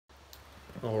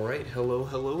Alright,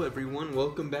 hello everyone.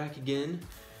 Welcome back again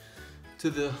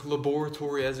to the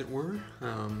laboratory, as it were.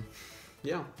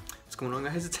 Yeah, what's going on,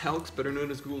 guys? It's Alex, better known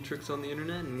as Google Tricks on the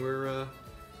internet, and we're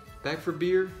back for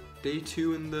beer, day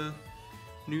 2 in the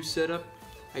new setup.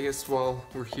 I guess while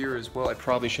we're here as well, I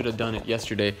probably should have done it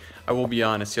yesterday. I will be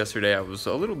honest, yesterday I was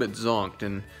a little bit zonked,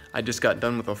 and I just got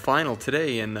done with a final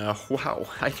today, and wow,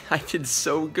 I did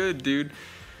so good, dude.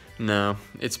 No,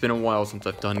 it's been a while since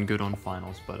I've done good on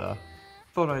finals, but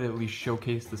thought I'd at least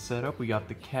showcase the setup. We got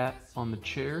the cat on the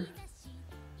chair,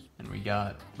 and we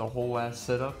got the whole ass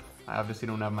setup. I obviously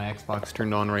don't have my Xbox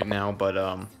turned on right now, but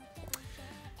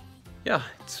yeah,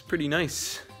 it's pretty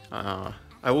nice.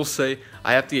 I will say,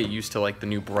 I have to get used to like the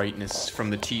new brightness from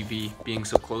the TV being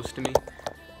so close to me.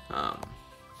 But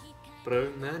other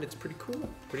than that, it's pretty cool,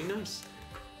 pretty nice.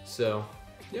 So,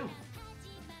 yeah.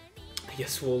 I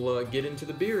guess we'll get into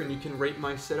the beer, and you can rate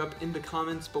my setup in the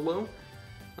comments below.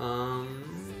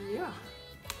 Yeah.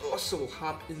 Also, we'll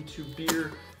hop into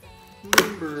beer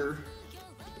number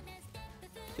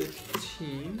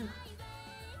 15.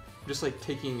 Just like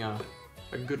taking a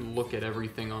good look at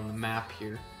everything on the map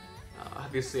here.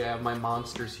 Obviously, I have my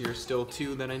monsters here still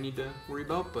too that I need to worry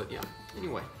about, but yeah.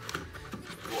 Anyway.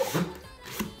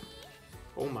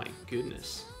 Oh my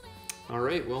goodness.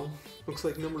 Alright, well, looks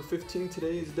like number 15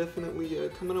 today is definitely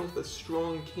coming out with a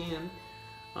strong can.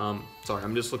 Sorry,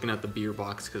 I'm just looking at the beer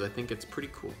box because I think it's pretty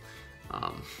cool.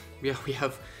 Yeah, we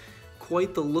have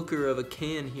quite the looker of a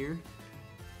can here.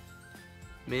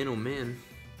 Man, oh man.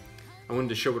 I wanted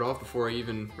to show it off before I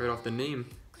even read off the name.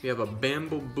 We have a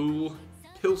Bambule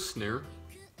Pilsner,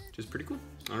 which is pretty cool.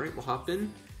 Alright, we'll hop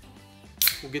in.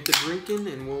 We'll get the drinking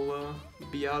and we'll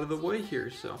be out of the way here.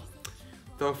 So,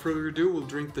 without further ado, we'll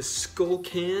drink the Skull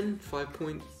Can,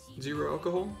 5.0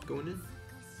 alcohol, going in.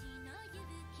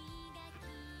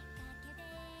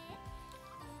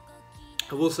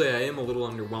 I will say I am a little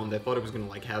underwhelmed. I thought it was gonna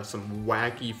like have some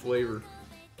wacky flavor,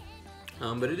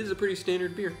 but it is a pretty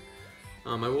standard beer.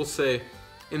 I will say,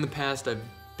 in the past I've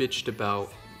bitched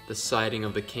about the siding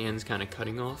of the cans kind of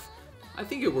cutting off. I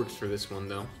think it works for this one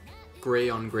though. Gray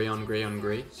on gray on gray on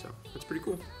gray, so that's pretty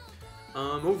cool.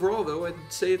 Overall though, I'd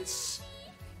say it's,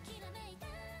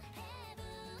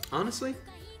 honestly,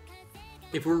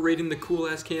 if we're rating the cool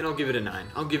ass can, I'll give it a 9.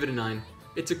 I'll give it a 9.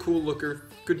 It's a cool looker,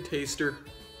 good taster.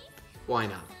 Why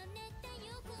not?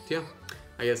 So yeah,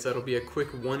 I guess that'll be a quick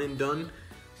one and done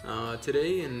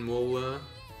today, and we'll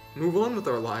move on with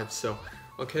our lives. So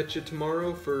I'll catch you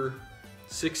tomorrow for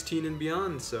 16 and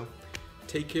beyond. So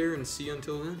take care and see you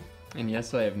until then. And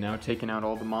yes, I have now taken out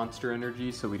all the Monster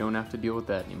Energy, so we don't have to deal with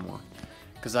that anymore.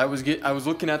 Because I was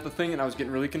looking at the thing and I was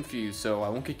getting really confused, so I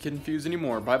won't get confused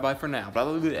anymore. Bye bye for now. Blah,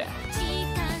 blah, blah, blah.